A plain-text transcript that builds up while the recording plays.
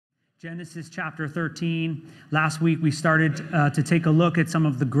Genesis chapter 13. Last week we started to take a look at some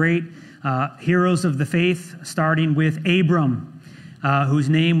of the great heroes of the faith, starting with Abram, whose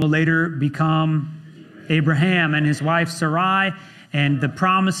name will later become Abraham, and his wife Sarai, and the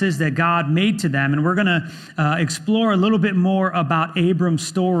promises that God made to them. And we're going to explore a little bit more about Abram's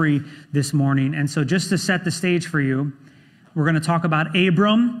story this morning. And so just to set the stage for you, we're going to talk about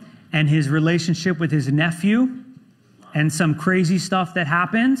Abram and his relationship with his nephew and some crazy stuff that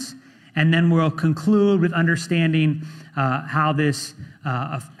happens. And then we'll conclude with understanding how this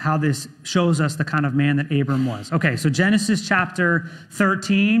shows us the kind of man that Abram was. Okay, so Genesis chapter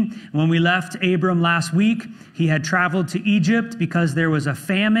 13. When we left Abram last week, he had traveled to Egypt because there was a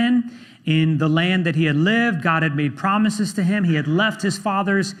famine in the land that he had lived. God had made promises to him. He had left his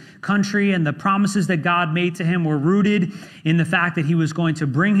father's country, and the promises that God made to him were rooted in the fact that he was going to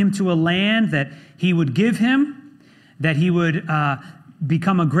bring him to a land that he would give him, that he would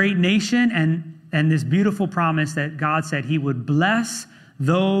become a great nation, and this beautiful promise that God said he would bless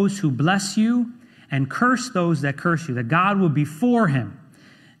those who bless you and curse those that curse you, that God would be for him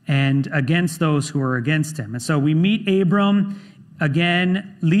and against those who are against him. And so we meet Abram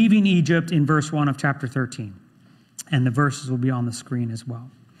again, leaving Egypt in verse 1 of chapter 13. And the verses will be on the screen as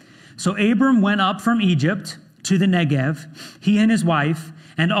well. So Abram went up from Egypt to the Negev, he and his wife,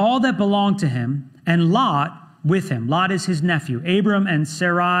 and all that belonged to him, and Lot with him. Lot is his nephew. Abram and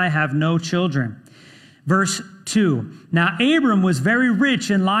Sarai have no children. Verse 2, now Abram was very rich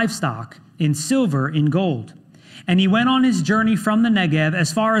in livestock, in silver, in gold. And he went on his journey from the Negev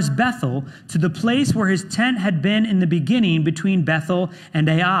as far as Bethel, to the place where his tent had been in the beginning between Bethel and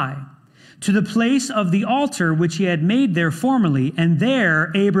Ai, to the place of the altar which he had made there formerly. And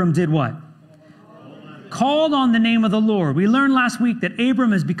there Abram did what? Called on the name of the Lord. We learned last week that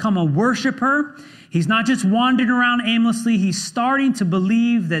Abram has become a worshiper. He's not just wandering around aimlessly. He's starting to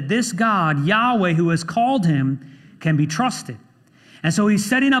believe that this God, Yahweh, who has called him, can be trusted. And so he's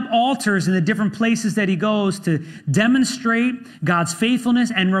setting up altars in the different places that he goes to demonstrate God's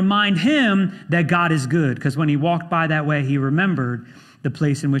faithfulness and remind him that God is good. Because when he walked by that way, he remembered the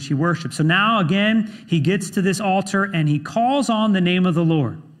place in which he worshiped. So now again, he gets to this altar and he calls on the name of the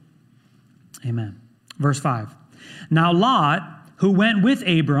Lord. Amen. Verse 5. Now Lot, who went with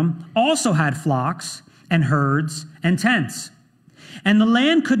Abram, also had flocks and herds and tents. And the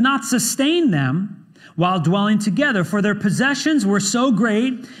land could not sustain them while dwelling together, for their possessions were so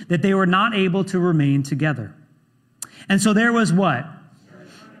great that they were not able to remain together. And so there was what?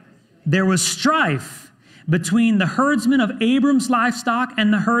 There was strife between the herdsmen of Abram's livestock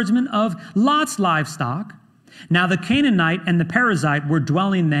and the herdsmen of Lot's livestock. Now the Canaanite and the Perizzite were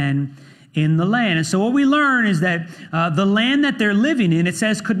dwelling then in the land. And so what we learn is that the land that they're living in, it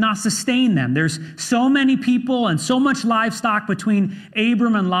says, could not sustain them. There's so many people and so much livestock between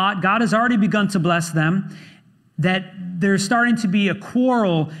Abram and Lot. God has already begun to bless them, that there's starting to be a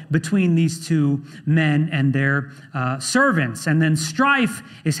quarrel between these two men and their servants. And then strife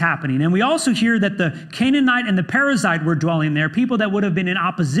is happening. And we also hear that the Canaanite and the Perizzite were dwelling there, people that would have been in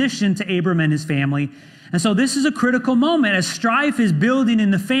opposition to Abram and his family. And so this is a critical moment as strife is building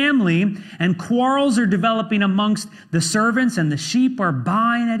in the family and quarrels are developing amongst the servants, and the sheep are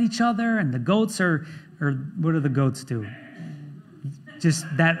baaing at each other, and the goats or what do the goats do? Just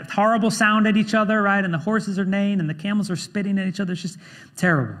that horrible sound at each other, right? And the horses are neighing and the camels are spitting at each other. It's just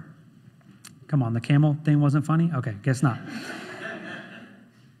terrible. Come on, the camel thing wasn't funny? Okay, guess not.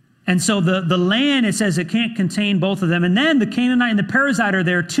 And so the land, it says it can't contain both of them. And then the Canaanite and the Perizzite are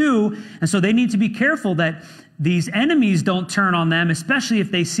there too. And so they need to be careful that these enemies don't turn on them, especially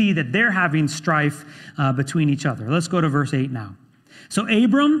if they see that they're having strife between each other. Let's go to verse 8 now. So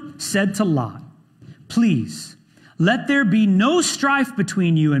Abram said to Lot, please, let there be no strife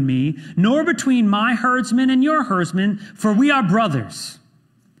between you and me, nor between my herdsmen and your herdsmen, for we are brothers.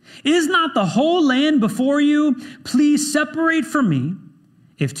 Is not the whole land before you? Please separate from me.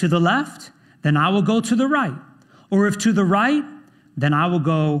 If to the left, then I will go to the right. Or if to the right, then I will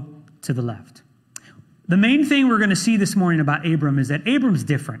go to the left. The main thing we're going to see this morning about Abram is that Abram's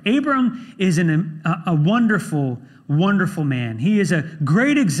different. Abram is a wonderful, wonderful man. He is a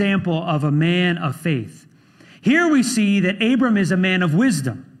great example of a man of faith. Here we see that Abram is a man of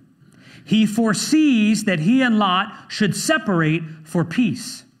wisdom. He foresees that he and Lot should separate for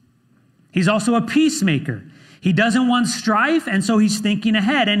peace. He's also a peacemaker. He doesn't want strife, and so he's thinking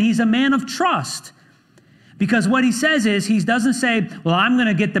ahead. And he's a man of trust. Because what he says is, he doesn't say, well, I'm going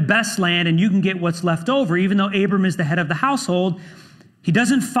to get the best land and you can get what's left over. Even though Abram is the head of the household, he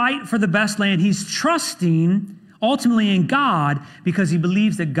doesn't fight for the best land. He's trusting ultimately in God because he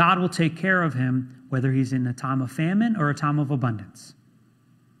believes that God will take care of him, whether he's in a time of famine or a time of abundance.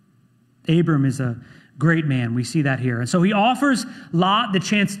 Abram is a great man. We see that here. And so he offers Lot the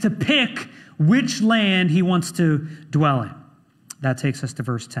chance to pick which land he wants to dwell in. That takes us to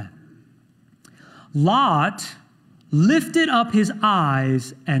verse 10. Lot lifted up his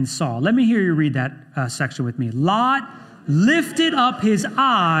eyes and saw. Let me hear you read that section with me. Lot lifted up his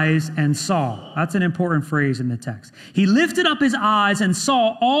eyes and saw. That's an important phrase in the text. He lifted up his eyes and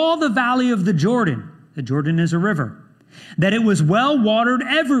saw all the valley of the Jordan. The Jordan is a river. That it was well watered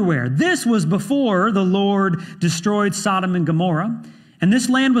everywhere. This was before the Lord destroyed Sodom and Gomorrah. And this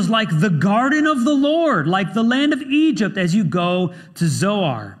land was like the garden of the Lord, like the land of Egypt as you go to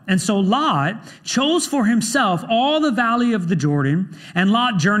Zoar. And so Lot chose for himself all the valley of the Jordan, and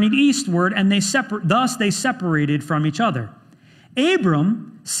Lot journeyed eastward, and thus they separated from each other.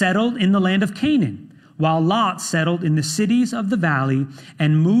 Abram settled in the land of Canaan, while Lot settled in the cities of the valley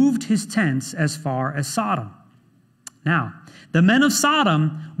and moved his tents as far as Sodom. Now, the men of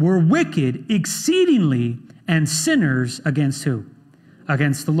Sodom were wicked exceedingly and sinners against who?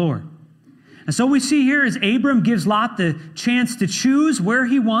 Against the Lord. And so we see here is Abram gives Lot the chance to choose where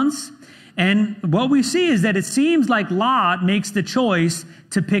he wants. And what we see is that it seems like Lot makes the choice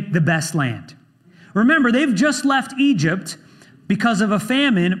to pick the best land. Remember, they've just left Egypt because of a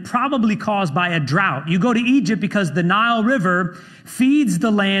famine probably caused by a drought. You go to Egypt because the Nile River feeds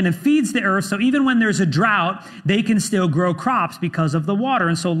the land and feeds the earth. So even when there's a drought, they can still grow crops because of the water.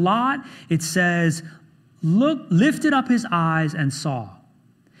 And so Lot, it says, lifted up his eyes and saw.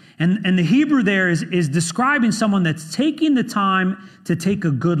 And the Hebrew there is describing someone that's taking the time to take a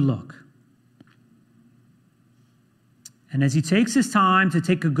good look. And as he takes his time to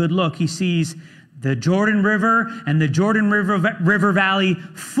take a good look, he sees the Jordan River and the Jordan River Valley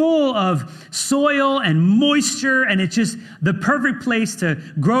full of soil and moisture, and it's just the perfect place to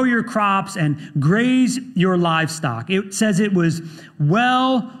grow your crops and graze your livestock. It says it was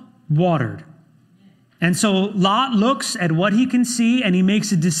well watered. And so Lot looks at what he can see, and he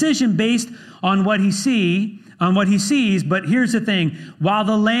makes a decision based on what he sees. But here's the thing: while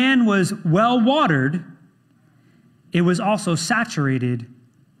the land was well watered, it was also saturated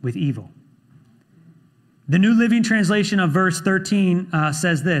with evil. The New Living Translation of verse 13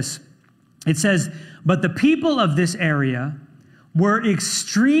 says this. It says, "But the people of this area were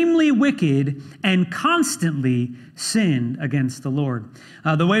extremely wicked and constantly sinned against the Lord."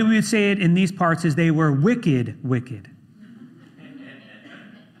 The way we would say it in these parts is they were wicked.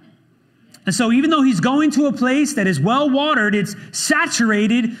 And so even though he's going to a place that is well watered, it's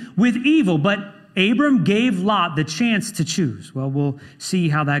saturated with evil. But Abram gave Lot the chance to choose. Well, we'll see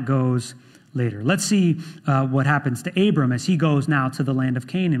how that goes later. Let's see what happens to Abram as he goes now to the land of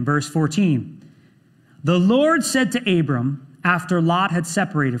Canaan. Verse 14. The Lord said to Abram, after Lot had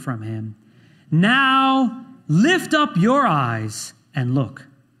separated from him, "Now lift up your eyes and look."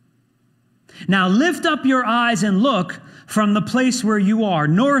 Now lift up your eyes and look from the place where you are,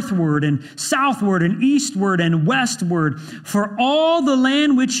 northward and southward and eastward and westward. For all the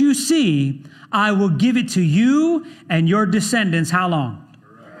land which you see, I will give it to you and your descendants. How long?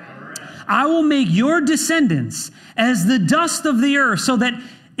 I will make your descendants as the dust of the earth, so that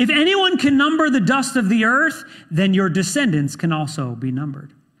if anyone can number the dust of the earth, then your descendants can also be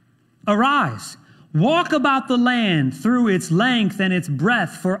numbered. Arise, walk about the land through its length and its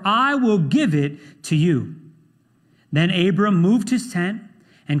breadth, for I will give it to you. Then Abram moved his tent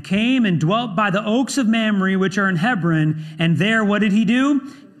and came and dwelt by the oaks of Mamre, which are in Hebron. And there, what did he do?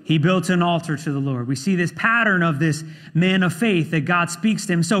 He built an altar to the Lord. We see this pattern of this man of faith that God speaks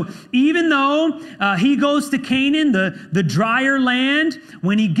to him. So even though he goes to Canaan, the drier land,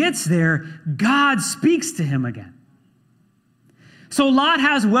 when he gets there, God speaks to him again. So Lot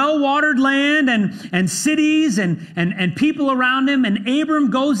has well-watered land and cities and people around him. And Abram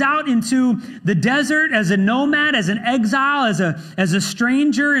goes out into the desert as a nomad, as an exile, as a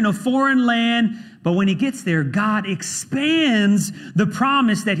stranger in a foreign land. But when he gets there, God expands the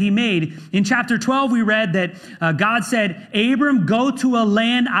promise that he made. In chapter 12, we read that God said, Abram, go to a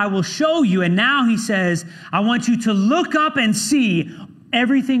land I will show you. And now he says, I want you to look up and see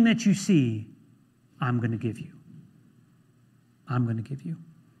everything that you see, I'm going to give you. I'm going to give you.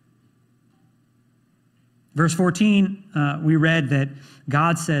 Verse 14, we read that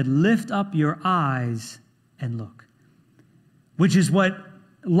God said, lift up your eyes and look, which is what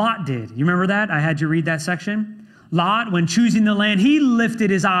Lot did. You remember that? I had you read that section. Lot, when choosing the land, he lifted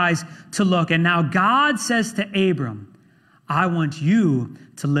his eyes to look. And now God says to Abram, I want you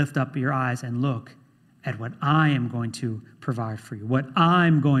to lift up your eyes and look at what I am going to provide for you, what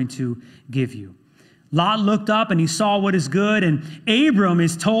I'm going to give you. Lot looked up and he saw what is good. And Abram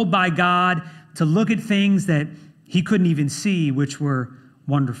is told by God to look at things that he couldn't even see, which were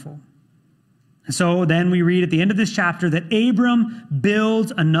wonderful. And so then we read at the end of this chapter that Abram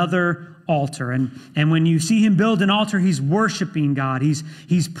builds another altar. And when you see him build an altar, he's worshiping God.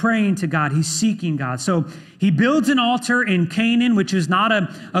 He's praying to God. He's seeking God. So he builds an altar in Canaan, which is not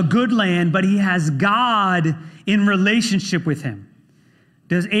a good land, but he has God in relationship with him.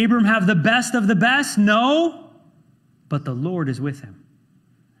 Does Abram have the best of the best? No, but the Lord is with him.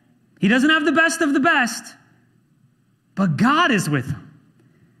 He doesn't have the best of the best, but God is with him.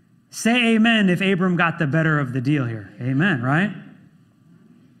 Say amen if Abram got the better of the deal here. Amen, right?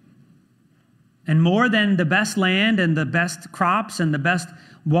 And more than the best land and the best crops and the best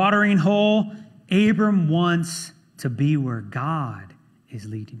watering hole, Abram wants to be where God is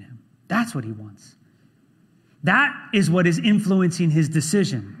leading him. That's what he wants. That is what is influencing his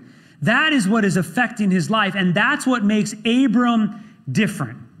decision. That is what is affecting his life. And that's what makes Abram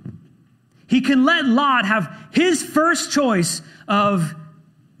different. He can let Lot have his first choice of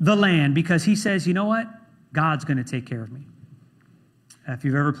the land because he says, you know what? God's going to take care of me. If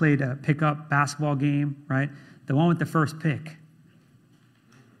you've ever played a pickup basketball game, right? The one with the first pick.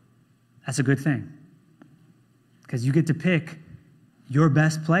 That's a good thing. Because you get to pick your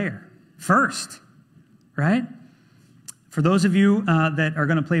best player first, right? For those of you that are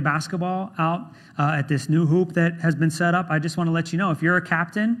going to play basketball out at this new hoop that has been set up, I just want to let you know, if you're a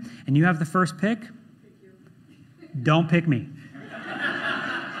captain and you have the first pick, don't pick me.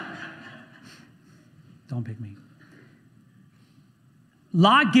 Don't pick me.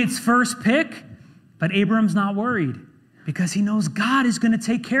 Lot gets first pick, but Abram's not worried because he knows God is going to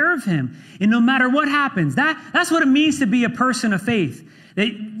take care of him. And no matter what happens, that's what it means to be a person of faith.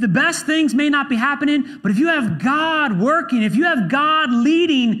 The best things may not be happening, but if you have God working, if you have God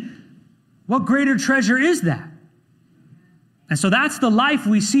leading, what greater treasure is that? And so that's the life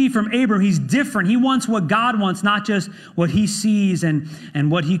we see from Abram. He's different. He wants what God wants, not just what he sees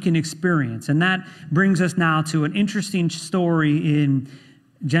and what he can experience. And that brings us now to an interesting story in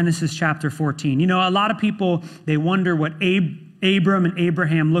Genesis chapter 14. You know, a lot of people, they wonder what Abram and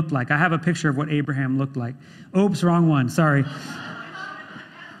Abraham looked like. I have a picture of what Abraham looked like. Oops, wrong one. Sorry.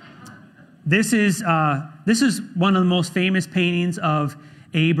 This is one of the most famous paintings of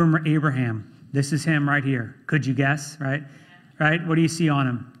Abram or Abraham. This is him right here. Could you guess, right? Right? What do you see on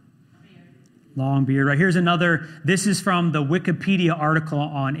him? Long beard, right? Here's another. This is from the Wikipedia article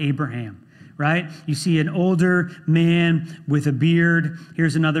on Abraham, right? You see an older man with a beard.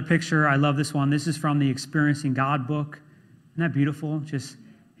 Here's another picture. I love this one. This is from the Experiencing God book. Isn't that beautiful? Just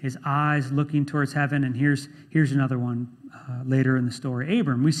his eyes looking towards heaven. And here's another one later in the story.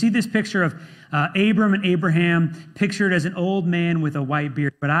 Abram. We see this picture of Abram and Abraham pictured as an old man with a white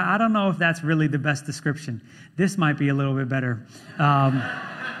beard. But I don't know if that's really the best description. This might be a little bit better.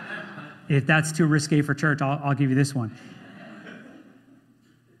 If that's too risque for church, I'll give you this one.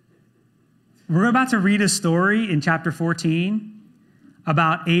 We're about to read a story in chapter 14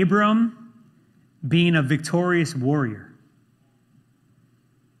 about Abram being a victorious warrior.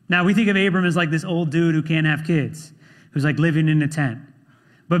 Now, we think of Abram as like this old dude who can't have kids, who's like living in a tent.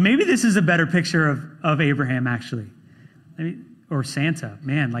 But maybe this is a better picture of Abraham, actually. Or Santa.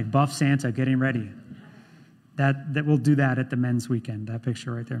 Man, like buff Santa getting ready. That we'll do that at the men's weekend, that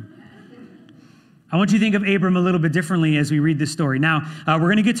picture right there. I want you to think of Abram a little bit differently as we read this story. Now, we're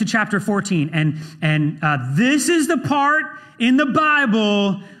going to get to chapter 14, and this is the part in the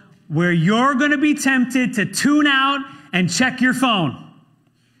Bible where you're going to be tempted to tune out and check your phone.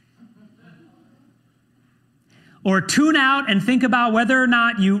 Or tune out and think about whether or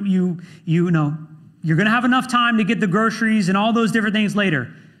not you know you're going to have enough time to get the groceries and all those different things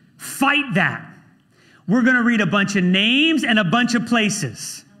later. Fight that. We're going to read a bunch of names and a bunch of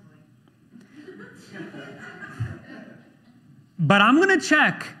places. But I'm going to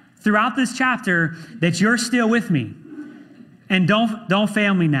check throughout this chapter that you're still with me. And don't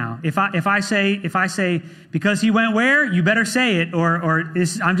fail me now. If I say because he went where, you better say it, or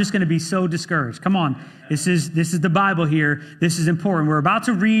I'm just going to be so discouraged. Come on, this is the Bible here. This is important. We're about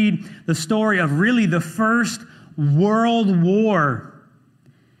to read the story of really the first World War.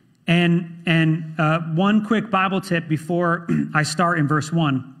 And one quick Bible tip before I start in verse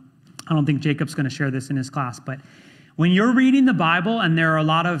 1. I don't think Jacob's going to share this in his class, but when you're reading the Bible and there are a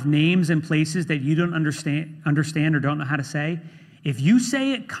lot of names and places that you don't understand or don't know how to say, if you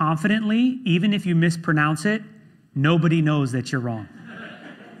say it confidently, even if you mispronounce it, nobody knows that you're wrong.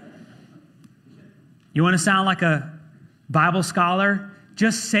 You want to sound like a Bible scholar?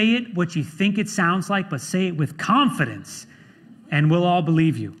 Just say it what you think it sounds like, but say it with confidence, and we'll all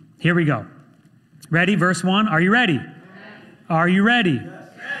believe you. Here we go. Ready? Verse 1. Are you ready? Are you ready?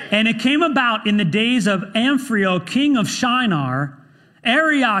 And it came about in the days of Amphrio, king of Shinar,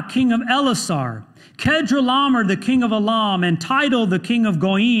 Arioch, king of Elasar, Kedorlaomer, the king of Elam, and Tidal, the king of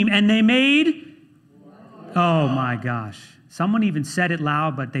Goyim, and they made, oh my gosh. Someone even said it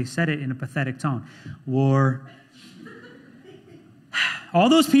loud, but they said it in a pathetic tone. War. All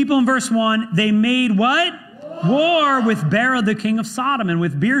those people in verse 1, they made what? War with Bera, the king of Sodom, and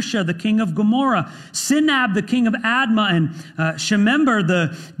with Birsha, the king of Gomorrah, Sinab, the king of Admah, and Shemember,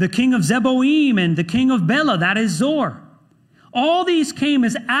 the king of Zeboim, and the king of Bela, that is Zor. All these came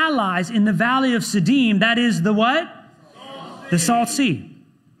as allies in the valley of Siddim, that is the what? The Salt Sea.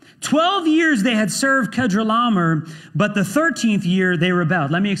 12 years they had served Kedorlaomer, but the 13th year they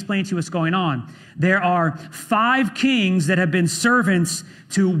rebelled. Let me explain to you what's going on. There are 5 kings that have been servants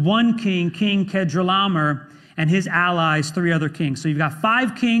to one king, King Kedorlaomer, and his allies, 3 other kings. So you've got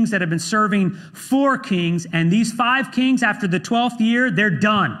 5 kings that have been serving 4 kings, and these 5 kings, after the 12th year, they're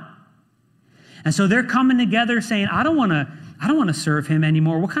done. And so they're coming together saying, I don't want to serve him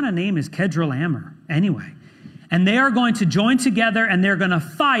anymore. What kind of name is Kedorlaomer anyway? And they are going to join together and they're going to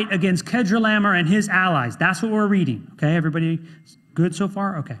fight against Kedorlaomer and his allies. That's what we're reading. Okay, everybody good so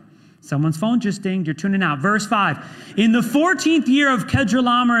far? Okay. Someone's phone just dinged. You're tuning out. Verse 5. In the 14th year of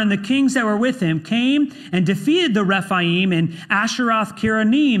Kedorlaomer, and the kings that were with him came and defeated the Rephaim and Asheroth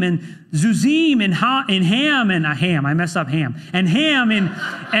Kiranim and Zuzim and Ham and Ham. I messed up Ham. And Ham and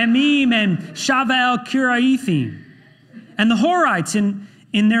Emim and Shavel Kiraithim. And the Horites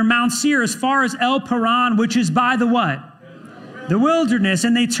in their Mount Seir as far as El Paran, which is by the what? The wilderness.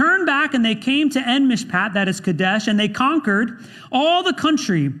 And they turned back and they came to En Mishpat, that is Kadesh, and they conquered all the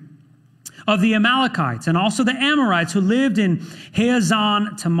country of the Amalekites and also the Amorites who lived in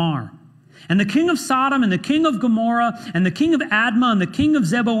Hazazon Tamar. And the king of Sodom and the king of Gomorrah and the king of Admah and the king of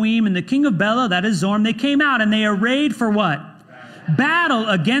Zeboim and the king of Bela, that is Zorm, they came out and they arrayed for what? Battle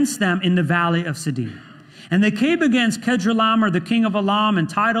against them in the valley of Siddim. And they came against Kedorlaomer, the king of Elam, and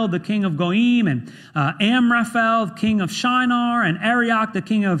Tidal, the king of Goyim, and Amraphel, king of Shinar, and Arioch, the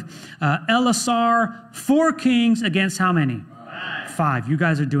king of Elasar. 4 kings against how many? 5. You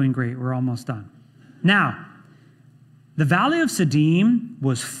guys are doing great. We're almost done. Now, the valley of Siddim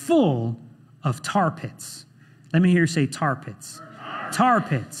was full of tar pits. Let me hear you say tar pits. Tar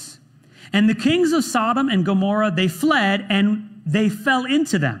pits. And the kings of Sodom and Gomorrah, they fled and they fell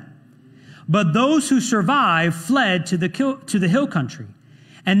into them. But those who survived fled to the hill country.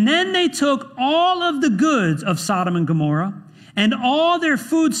 And then they took all of the goods of Sodom and Gomorrah and all their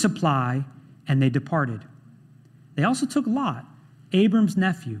food supply, and they departed. They also took Lot, Abram's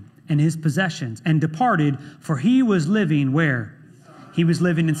nephew, and his possessions, and departed, for he was living where? He was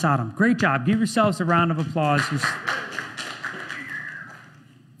living in Sodom. Great job. Give yourselves a round of applause.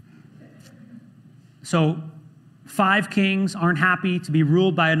 So, 5 kings aren't happy to be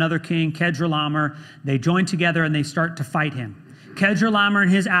ruled by another king, Kedorlaomer. They join together and they start to fight him. Kedorlaomer and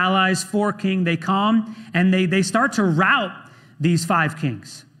his allies, 4 kings, they come and they start to rout these 5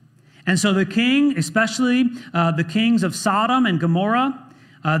 kings. And so the king, especially the kings of Sodom and Gomorrah,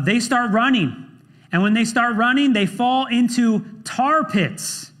 they start running. And when they start running, they fall into tar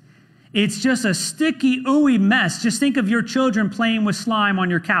pits. It's just a sticky, ooey mess. Just think of your children playing with slime on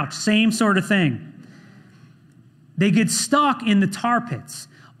your couch. Same sort of thing. They get stuck in the tar pits.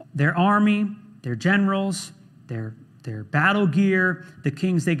 Their army, their generals, their battle gear, the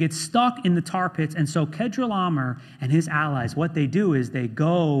kings, they get stuck in the tar pits. And so Kedorlaomer and his allies, what they do is they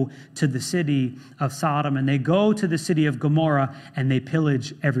go to the city of Sodom and they go to the city of Gomorrah and they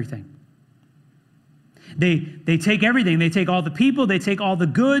pillage everything. They take everything. They take all the people. They take all the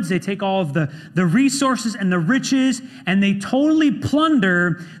goods. They take all of the resources and the riches, and they totally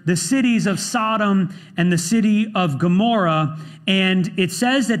plunder the cities of Sodom and the city of Gomorrah. And it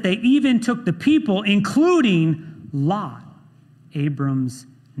says that they even took the people, including Lot, Abram's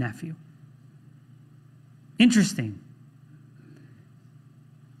nephew. Interesting.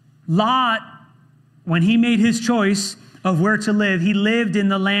 Lot, when he made his choice of where to live, he lived in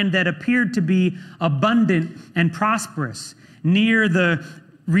the land that appeared to be abundant and prosperous, near the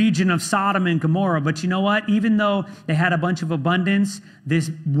region of Sodom and Gomorrah. But you know what? Even though they had a bunch of abundance,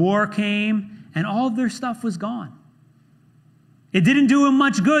 this war came and all of their stuff was gone. It didn't do him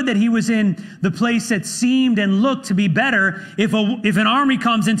much good that he was in the place that seemed and looked to be better if an army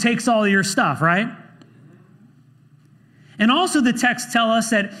comes and takes all of your stuff, right? And also the texts tell us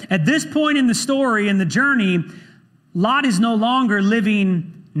that at this point in the story, in the journey, Lot is no longer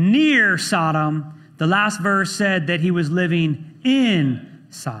living near Sodom. The last verse said that he was living in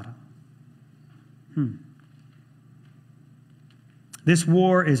Sodom. This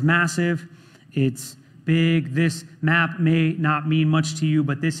war is massive. It's big. This map may not mean much to you,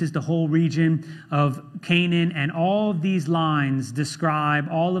 but this is the whole region of Canaan, and all of these lines describe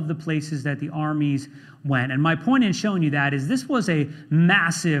all of the places that the armies went. And my point in showing you that is this was a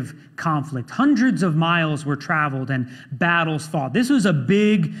massive conflict. Hundreds of miles were traveled and battles fought. This was a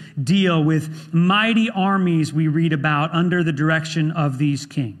big deal with mighty armies we read about under the direction of these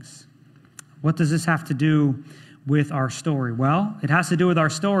kings. What does this have to do with our story? Well, it has to do with our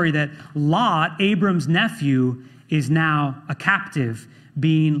story that Lot, Abram's nephew, is now a captive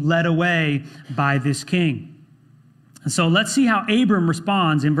being led away by this king. And so let's see how Abram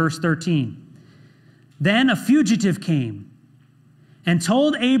responds in verse 13. Then a fugitive came and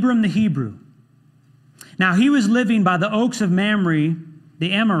told Abram the Hebrew. Now he was living by the oaks of Mamre,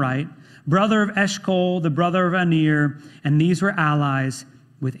 the Amorite, brother of Eshcol, the brother of Aner, and these were allies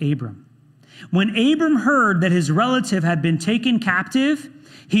with Abram. When Abram heard that his relative had been taken captive,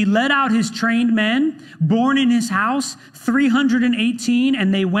 he led out his trained men, born in his house, 318,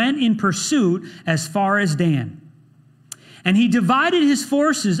 and they went in pursuit as far as Dan. And he divided his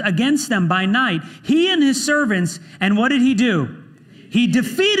forces against them by night, he and his servants, and what did he do? He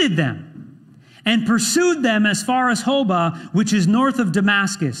defeated them and pursued them as far as Hobah, which is north of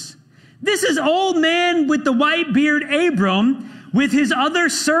Damascus. This is old man with the white beard Abram, with his other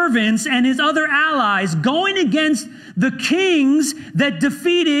servants and his other allies, going against the kings that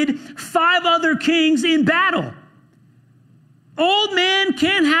defeated 5 other kings in battle. Old man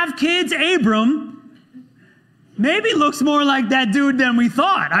can't have kids, Abram. Maybe looks more like that dude than we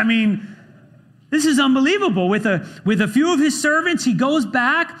thought. I mean, this is unbelievable. With a few of his servants, he goes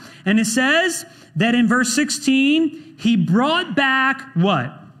back, and it says that in verse 16, he brought back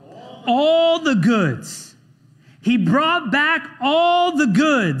what? All the goods. He brought back all the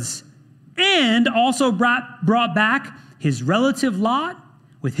goods, and also brought back his relative Lot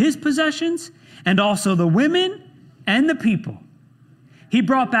with his possessions, and also the women and the people. He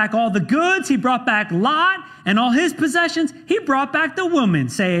brought back all the goods. He brought back Lot and all his possessions. He brought back the women.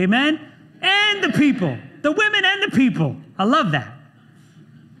 Say amen. And the people. The women and the people. I love that.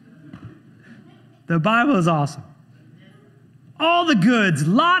 The Bible is awesome. All the goods,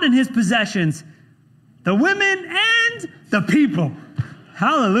 Lot and his possessions, the women and the people.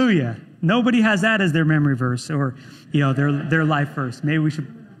 Hallelujah. Nobody has that as their memory verse or, their life verse. Maybe we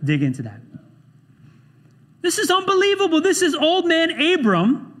should dig into that. This is unbelievable. This is old man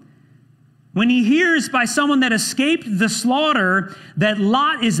Abram. When he hears by someone that escaped the slaughter that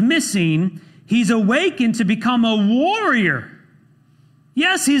Lot is missing, he's awakened to become a warrior.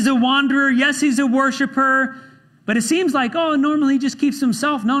 Yes, he's a wanderer. Yes, he's a worshiper. But it seems like, normally he just keeps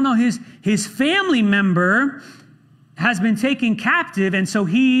himself. No, his family member has been taken captive, and so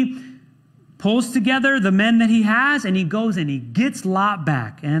he pulls together the men that he has, and he goes and he gets Lot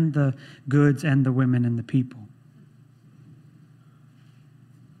back, and the goods and the women and the people.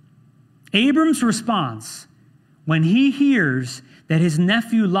 Abram's response when he hears that his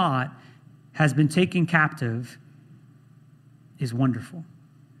nephew Lot has been taken captive is wonderful.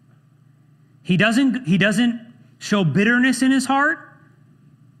 He doesn't show bitterness in his heart.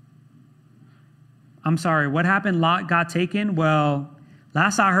 I'm sorry, what happened? Lot got taken? Well,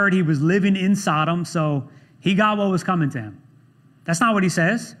 last I heard, he was living in Sodom, so he got what was coming to him. That's not what he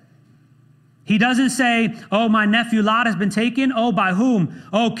says. He doesn't say, my nephew Lot has been taken. Oh, by whom?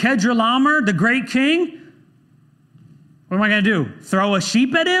 Oh, Kedorlaomer, the great king? What am I going to do? Throw a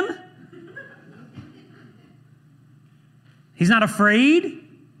sheep at him? He's not afraid.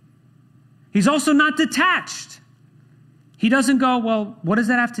 He's also not detached. He doesn't go, well, what does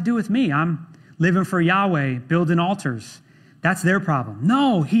that have to do with me? I'm living for Yahweh, building altars. That's their problem.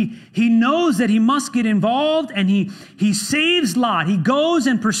 No, he knows that he must get involved, and he saves Lot. He goes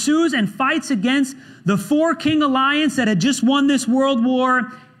and pursues and fights against the 4-king alliance that had just won this world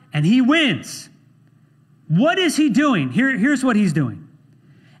war, and he wins. What is he doing? Here's what he's doing.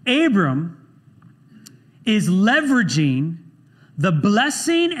 Abram is leveraging the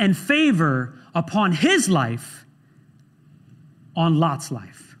blessing and favor upon his life on Lot's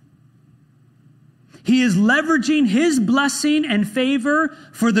life. He is leveraging his blessing and favor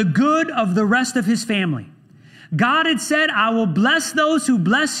for the good of the rest of his family. God had said, I will bless those who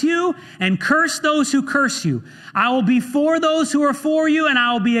bless you and curse those who curse you. I will be for those who are for you, and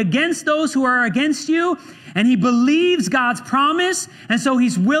I will be against those who are against you. And he believes God's promise, and so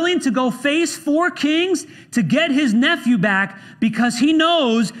he's willing to go face 4 kings to get his nephew back, because he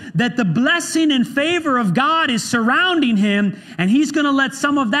knows that the blessing and favor of God is surrounding him, and he's going to let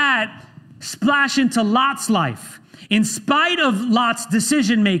some of that splash into Lot's life, in spite of Lot's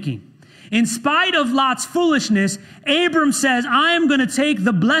decision making, In spite of Lot's foolishness, Abram says, I am going to take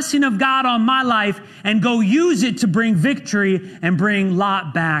the blessing of God on my life and go use it to bring victory and bring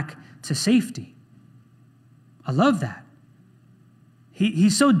Lot back to safety. I love that.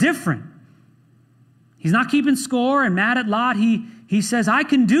 He's so different. He's not keeping score and mad at Lot. He says, I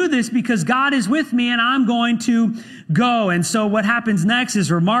can do this because God is with me and I'm going to go. And so what happens next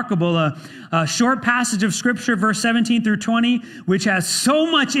is remarkable. A short passage of Scripture, verse 17 through 20, which has so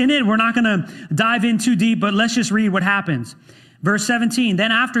much in it. We're not going to dive in too deep, but let's just read what happens. Verse 17,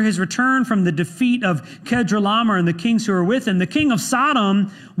 then after his return from the defeat of Kedorlaomer and the kings who were with him, the king of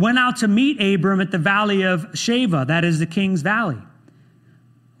Sodom went out to meet Abram at the valley of Sheva, that is the king's valley.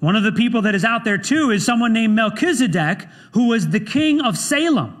 One of the people that is out there too is someone named Melchizedek, who was the king of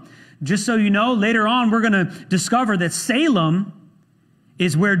Salem. Just so you know, later on we're going to discover that Salem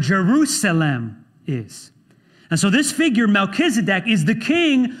is where Jerusalem is. And so this figure, Melchizedek, is the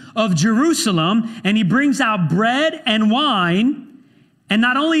king of Jerusalem, and he brings out bread and wine. And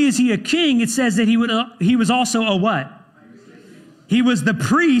not only is he a king, it says that he was also a what? He was the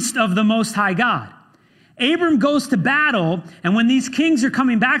priest of the Most High God. Abram goes to battle, and when these kings are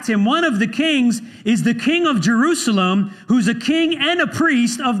coming back to him, one of the kings is the king of Jerusalem, who's a king and a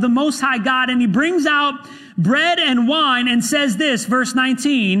priest of the Most High God, and he brings out bread and wine and says this, verse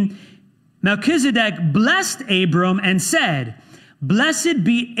 19, Melchizedek blessed Abram and said, blessed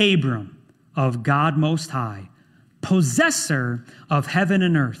be Abram of God Most High, possessor of heaven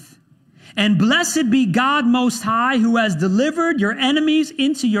and earth. And blessed be God Most High, who has delivered your enemies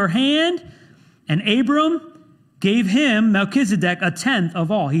into your hand. And Abram gave him, Melchizedek, a tenth of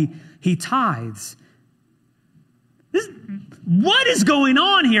all. He tithes. What is going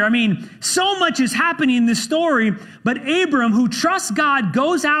on here? I mean, so much is happening in this story, but Abram, who trusts God,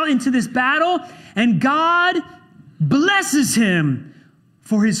 goes out into this battle, and God blesses him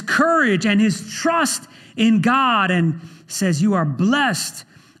for his courage and his trust in God, and says, you are blessed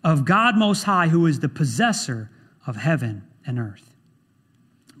of God Most High, who is the possessor of heaven and earth.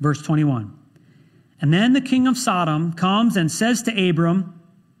 Verse 21. And then the king of Sodom comes and says to Abram,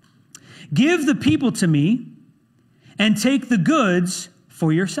 give the people to me and take the goods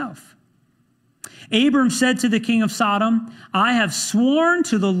for yourself. Abram said to the king of Sodom, I have sworn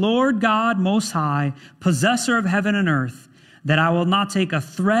to the Lord God Most High, possessor of heaven and earth, that I will not take a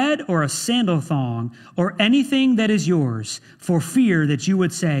thread or a sandal thong or anything that is yours, for fear that you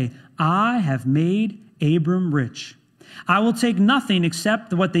would say, I have made Abram rich. I will take nothing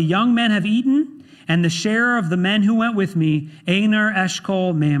except what the young men have eaten, and the share of the men who went with me, Aner,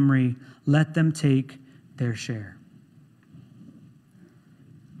 Eshcol, Mamre, let them take their share.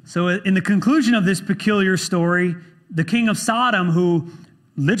 So in the conclusion of this peculiar story, the king of Sodom, who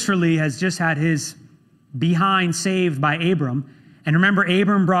literally has just had his behind saved by Abram, and remember,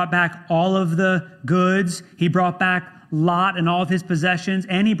 Abram brought back all of the goods. He brought back Lot and all of his possessions,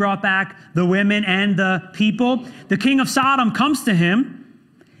 and he brought back the women and the people. The king of Sodom comes to him,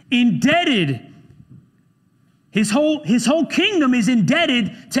 indebted. His whole kingdom is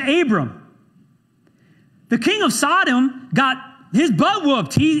indebted to Abram. The king of Sodom got his butt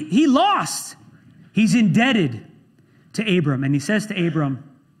whooped. He lost. He's indebted to Abram. And he says to Abram,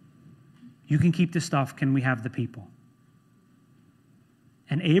 you can keep the stuff. Can we have the people?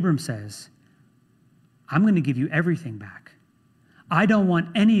 And Abram says, I'm going to give you everything back. I don't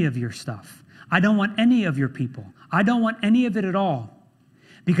want any of your stuff. I don't want any of your people. I don't want any of it at all.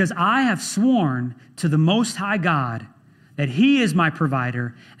 Because I have sworn to the Most High God that he is my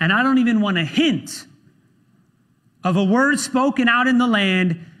provider, and I don't even want a hint of a word spoken out in the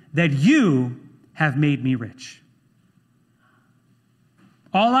land that you have made me rich.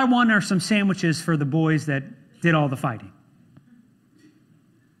 All I want are some sandwiches for the boys that did all the fighting.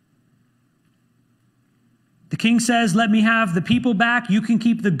 The king says, let me have the people back. You can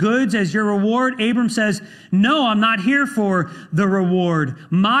keep the goods as your reward. Abram says, no, I'm not here for the reward.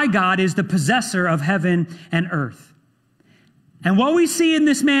 My God is the possessor of heaven and earth. And what we see in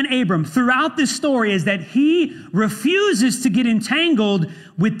this man, Abram, throughout this story is that he refuses to get entangled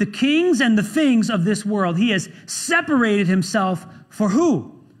with the kings and the things of this world. He has separated himself for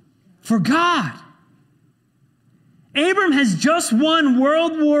who? For God. Abram has just won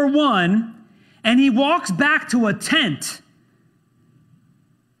World War I, and he walks back to a tent.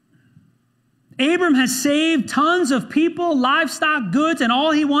 Abram has saved tons of people, livestock, goods, and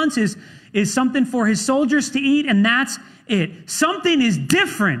all he wants is something for his soldiers to eat, and that's it. Something is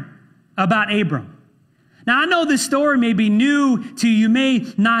different about Abram. Now, I know this story may be new to you. You may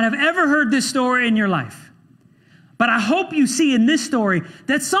not have ever heard this story in your life. But I hope you see in this story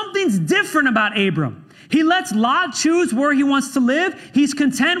that something's different about Abram. He lets Lot choose where he wants to live. He's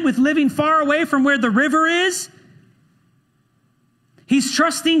content with living far away from where the river is. He's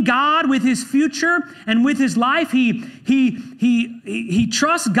trusting God with his future and with his life. He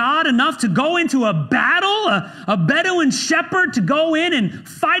trusts God enough to go into a battle, a Bedouin shepherd to go in and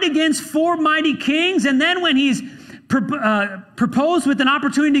fight against 4 mighty kings. And then when he's proposed with an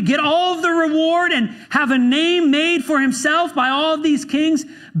opportunity to get all of the reward and have a name made for himself by all of these kings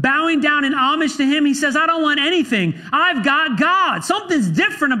bowing down in homage to him, he says, I don't want anything. I've got God. Something's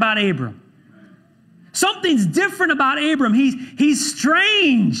different about Abram. Something's different about Abram. He's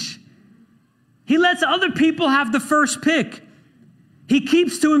strange. He lets other people have the first pick. He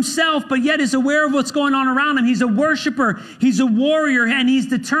keeps to himself, but yet is aware of what's going on around him. He's a worshiper. He's a warrior, and he's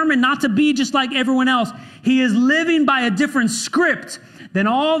determined not to be just like everyone else. He is living by a different script than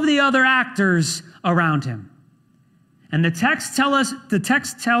all of the other actors around him. And the text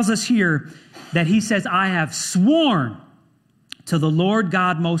tells us here that he says, I have sworn to the Lord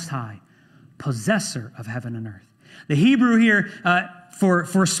God Most High, possessor of heaven and earth. The Hebrew here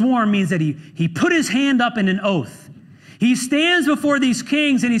for sworn means that he put his hand up in an oath. He stands before these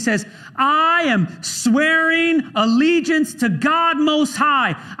kings and he says, I am swearing allegiance to God Most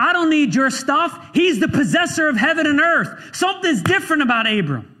High. I don't need your stuff. He's the possessor of heaven and earth. Something's different about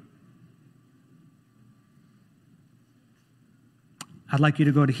Abram. I'd like you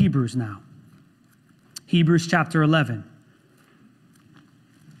to go to Hebrews now. Hebrews chapter 11.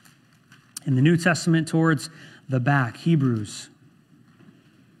 In the New Testament towards the back, Hebrews.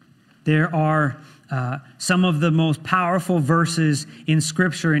 There are some of the most powerful verses in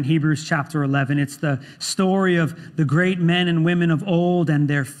Scripture in Hebrews chapter 11. It's the story of the great men and women of old and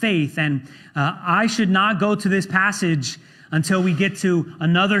their faith. And I should not go to this passage until we get to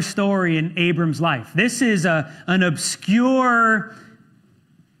another story in Abram's life. This is an obscure,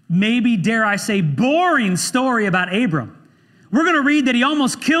 maybe dare I say, boring story about Abram. We're going to read that he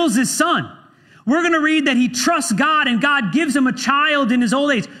almost kills his son. We're going to read that he trusts God and God gives him a child in his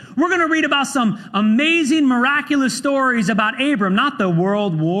old age. We're going to read about some amazing, miraculous stories about Abram, not the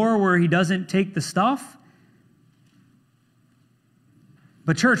world war where he doesn't take the stuff.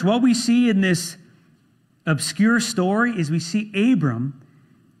 But church, what we see in this obscure story is we see Abram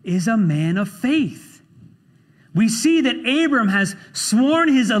is a man of faith. We see that Abram has sworn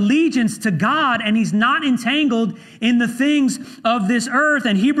his allegiance to God and he's not entangled in the things of this earth.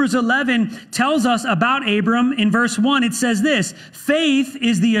 And Hebrews 11 tells us about Abram. In verse 1, it says this, faith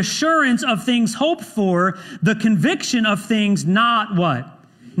is the assurance of things hoped for, the conviction of things not what?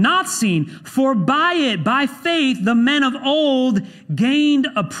 Not seen. For by it, by faith, the men of old gained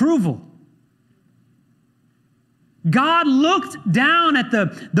approval. God looked down at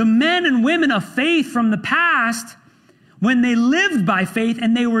the men and women of faith from the past when they lived by faith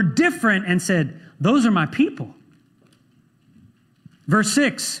and they were different and said, those are my people. Verse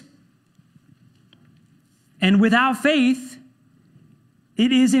 6, and without faith,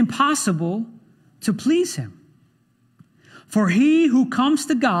 it is impossible to please him. For he who comes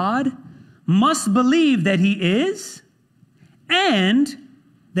to God must believe that he is, and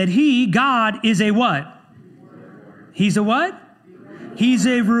that he, God, is a what? He's a what? He's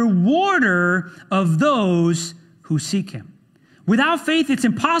a rewarder of those who seek him. Without faith, it's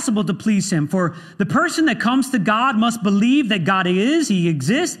impossible to please him. For the person that comes to God must believe that God is, he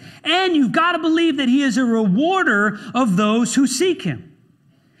exists, and you've got to believe that he is a rewarder of those who seek him.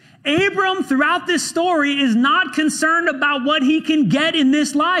 Abram, throughout this story, is not concerned about what he can get in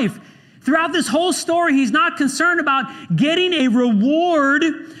this life. Throughout this whole story, he's not concerned about getting a reward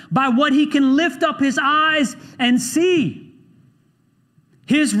by what he can lift up his eyes and see.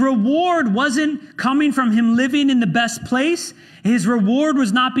 His reward wasn't coming from him living in the best place. His reward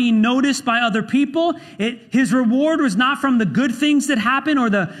was not being noticed by other people. His reward was not from the good things that happened or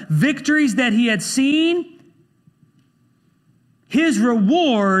the victories that he had seen. His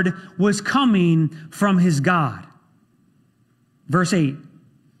reward was coming from his God. Verse 8.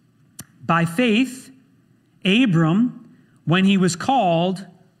 By faith, Abram, when he was called,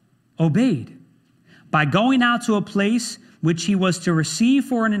 obeyed, by going out to a place which he was to receive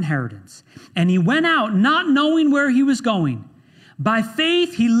for an inheritance. And he went out not knowing where he was going. By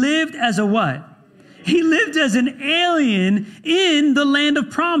faith, he lived as a what? He lived as an alien in the land of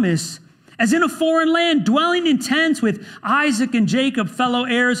promise, as in a foreign land, dwelling in tents with Isaac and Jacob, fellow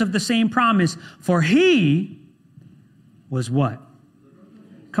heirs of the same promise. For he was what?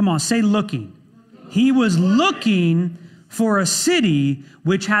 Come on, say looking. He was looking for a city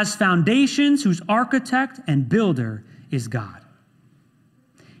which has foundations, whose architect and builder is God.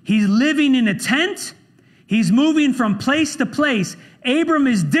 He's living in a tent. He's moving from place to place. Abram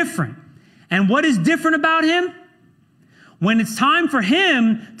is different. And what is different about him? When it's time for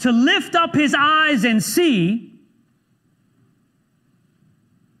him to lift up his eyes and see,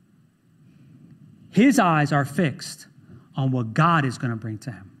 his eyes are fixed on what God is going to bring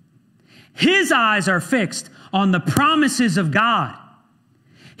to him. His eyes are fixed on the promises of God.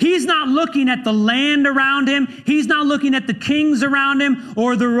 He's not looking at the land around him. He's not looking at the kings around him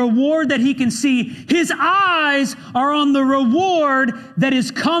or the reward that he can see. His eyes are on the reward that is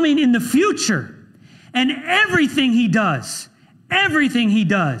coming in the future. And everything he does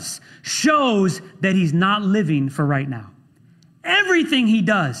shows that he's not living for right now. Everything he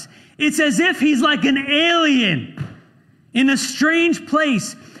does. It's as if he's like an alien in a strange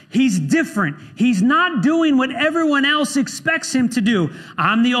place. He's different. He's not doing what everyone else expects him to do.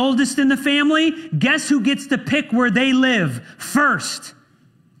 I'm the oldest in the family. Guess who gets to pick where they live first?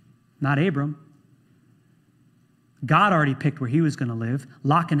 Not Abram. God already picked where he was going to live.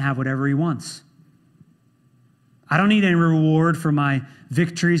 Lot can have whatever he wants. I don't need any reward for my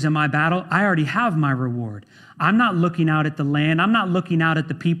victories in my battle. I already have my reward. I'm not looking out at the land. I'm not looking out at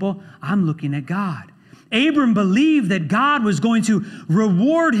the people. I'm looking at God. Abram believed that God was going to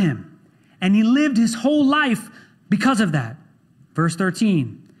reward him, and he lived his whole life because of that. Verse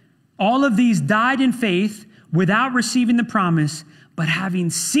 13, all of these died in faith without receiving the promise, but having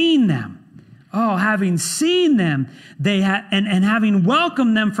seen them, having seen them, and having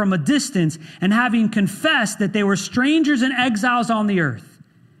welcomed them from a distance, and having confessed that they were strangers and exiles on the earth.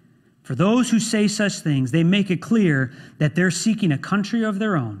 For those who say such things, they make it clear that they're seeking a country of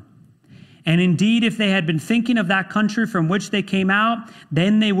their own. And indeed, if they had been thinking of that country from which they came out,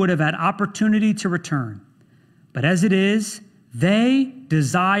 then they would have had opportunity to return. But as it is, they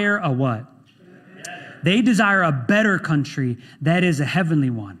desire a what? They desire a better country, that is a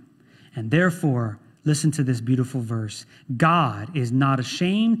heavenly one. And therefore, listen to this beautiful verse. God is not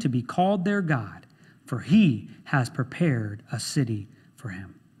ashamed to be called their God, for he has prepared a city for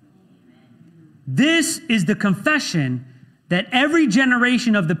him. This is the confession that every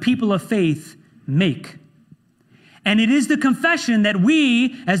generation of the people of faith make. And it is the confession that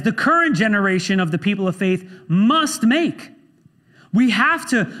we, as the current generation of the people of faith, must make. We have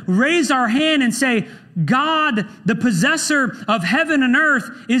to raise our hand and say, God, the possessor of heaven and earth,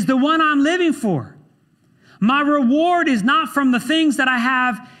 is the one I'm living for. My reward is not from the things that I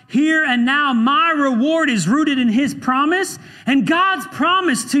have here and now. My reward is rooted in his promise, and God's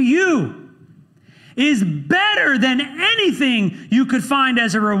promise to you is better than anything you could find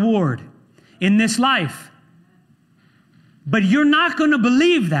as a reward in this life. But you're not going to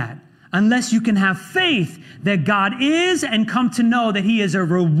believe that unless you can have faith that God is and come to know that he is a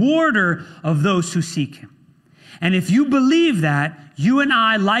rewarder of those who seek him. And if you believe that, you and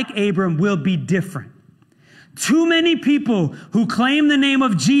I, like Abram, will be different. Too many people who claim the name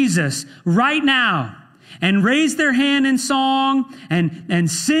of Jesus right now and raise their hand in song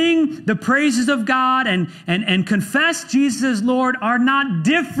and sing the praises of God and confess Jesus as Lord are not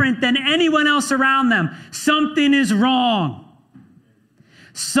different than anyone else around them. Something is wrong.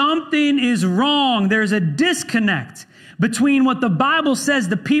 Something is wrong. There's a disconnect between what the Bible says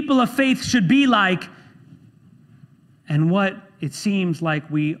the people of faith should be like and what it seems like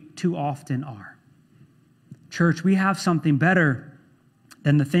we too often are. Church, we have something better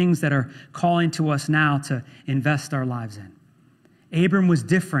than the things that are calling to us now to invest our lives in. Abram was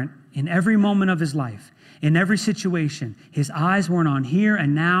different in every moment of his life, in every situation. His eyes weren't on here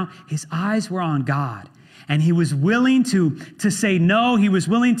and now. His eyes were on God. And he was willing to say no. He was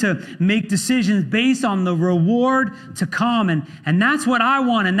willing to make decisions based on the reward to come. And that's what I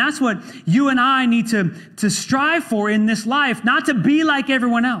want. And that's what you and I need to strive for in this life. Not to be like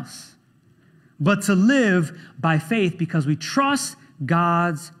everyone else, but to live by faith because we trust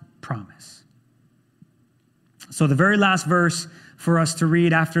God's promise. So the very last verse for us to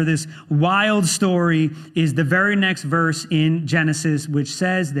read after this wild story is the very next verse in Genesis, which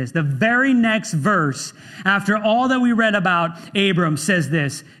says this. The very next verse after all that we read about Abram says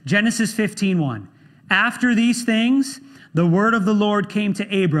this. Genesis 15:1. After these things, the word of the Lord came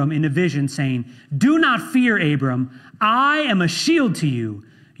to Abram in a vision saying, do not fear, Abram. I am a shield to you.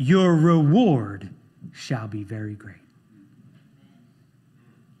 Your reward shall be very great.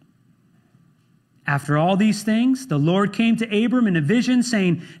 After all these things, the Lord came to Abram in a vision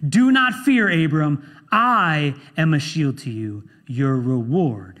saying, do not fear, Abram. I am a shield to you. Your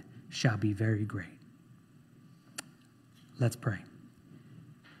reward shall be very great. Let's pray.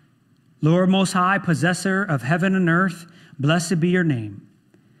 Lord Most High, possessor of heaven and earth, blessed be your name.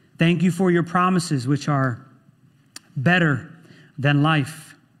 Thank you for your promises, which are better than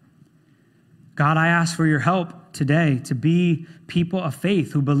life. God, I ask for your help today to be people of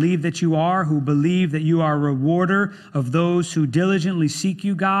faith who believe that you are, who believe that you are a rewarder of those who diligently seek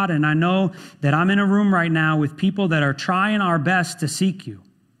you, God. And I know that I'm in a room right now with people that are trying our best to seek you.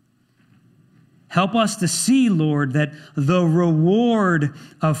 Help us to see, Lord, that the reward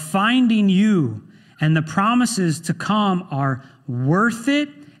of finding you and the promises to come are worth it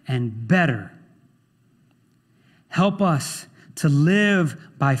and better. Help us to live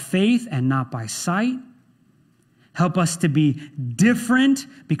by faith and not by sight. Help us to be different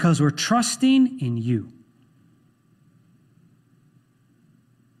because we're trusting in you.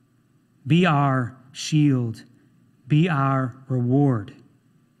 Be our shield. Be our reward.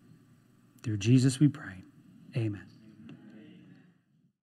 Through Jesus we pray. Amen.